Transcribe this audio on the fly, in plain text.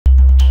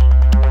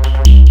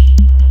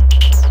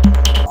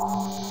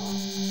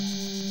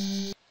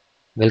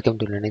Welcome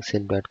to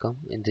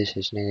linuxhelp.com. In this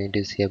session, I'm going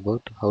to see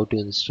about how to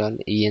install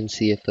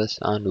EncFS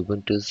on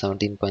Ubuntu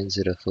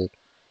 17.04.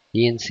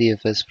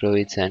 EncFS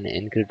provides an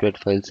encrypted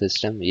file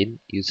system in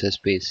user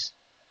space.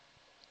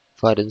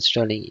 For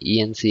installing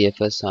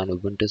EncFS on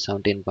Ubuntu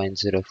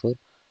 17.04,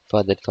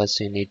 for that first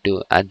you need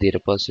to add the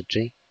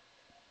repository.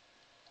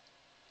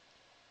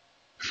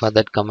 For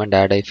that command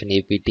add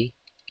 -apt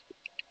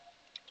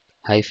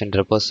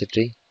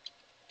 -repository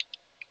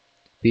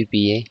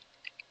ppa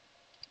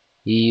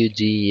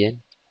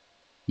eugen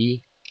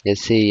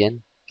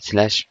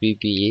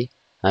esan/ppa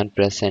and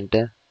press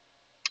enter.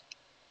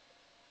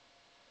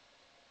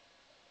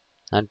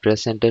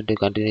 To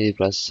continue the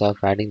process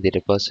of adding the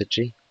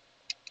repository.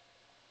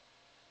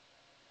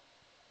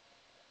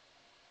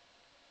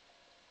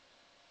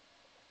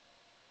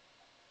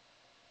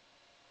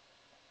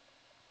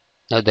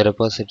 Now the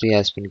repository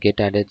has been get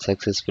added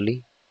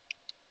successfully.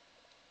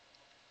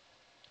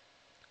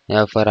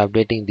 Now for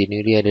updating the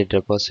newly added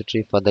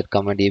repository, for that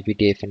command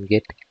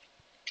apt-get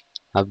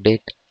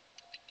update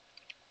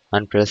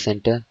and press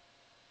enter.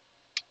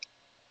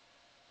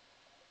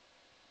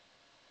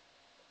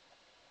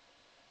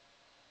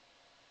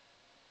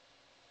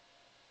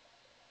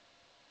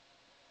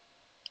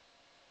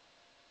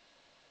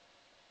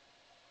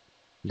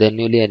 The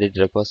newly added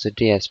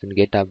repository has been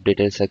get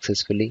updated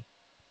successfully.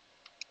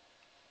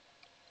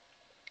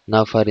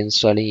 Now for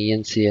installing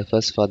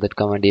EncFS, for that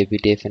command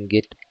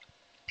apt-get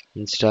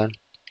install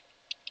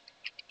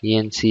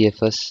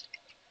EncFS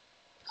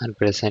and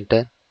press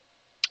enter.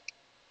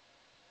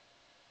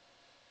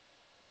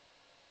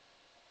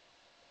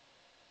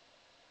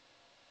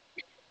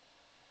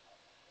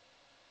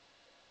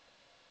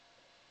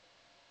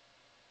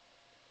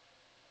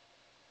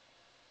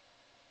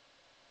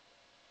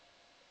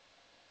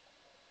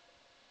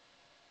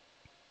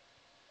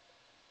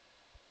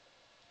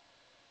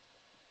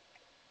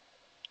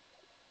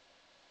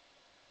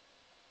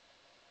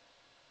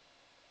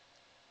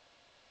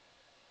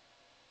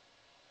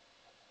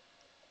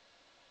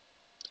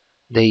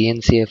 The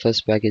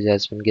EncFS package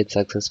has been get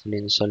successfully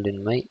installed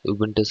in my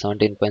Ubuntu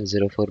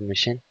 17.04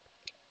 machine.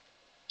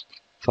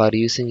 For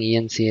using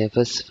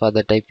EncFS, for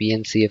the type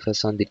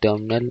EncFS on the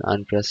terminal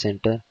and press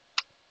enter.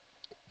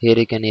 Here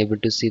you can able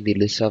to see the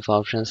list of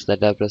options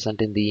that are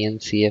present in the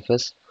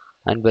EncFS,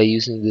 and by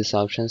using these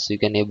options you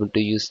can able to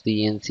use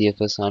the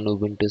EncFS on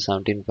Ubuntu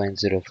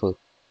 17.04.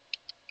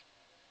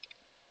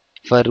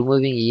 For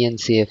removing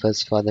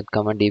EncFS, for that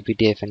command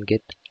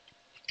apt-get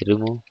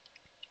remove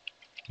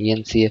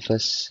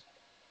EncFS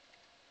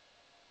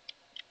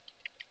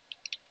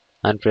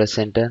and press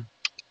enter.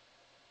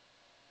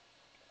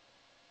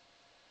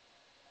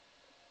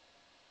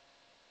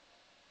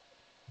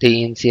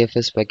 The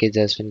EncFS package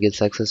has been get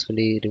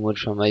successfully removed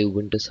from my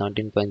Ubuntu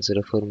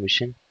 17.04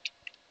 machine.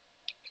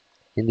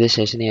 In this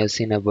session, you have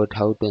seen about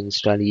how to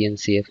install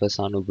EncFS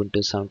on Ubuntu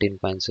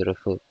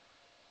 17.04.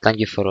 Thank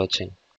you for watching.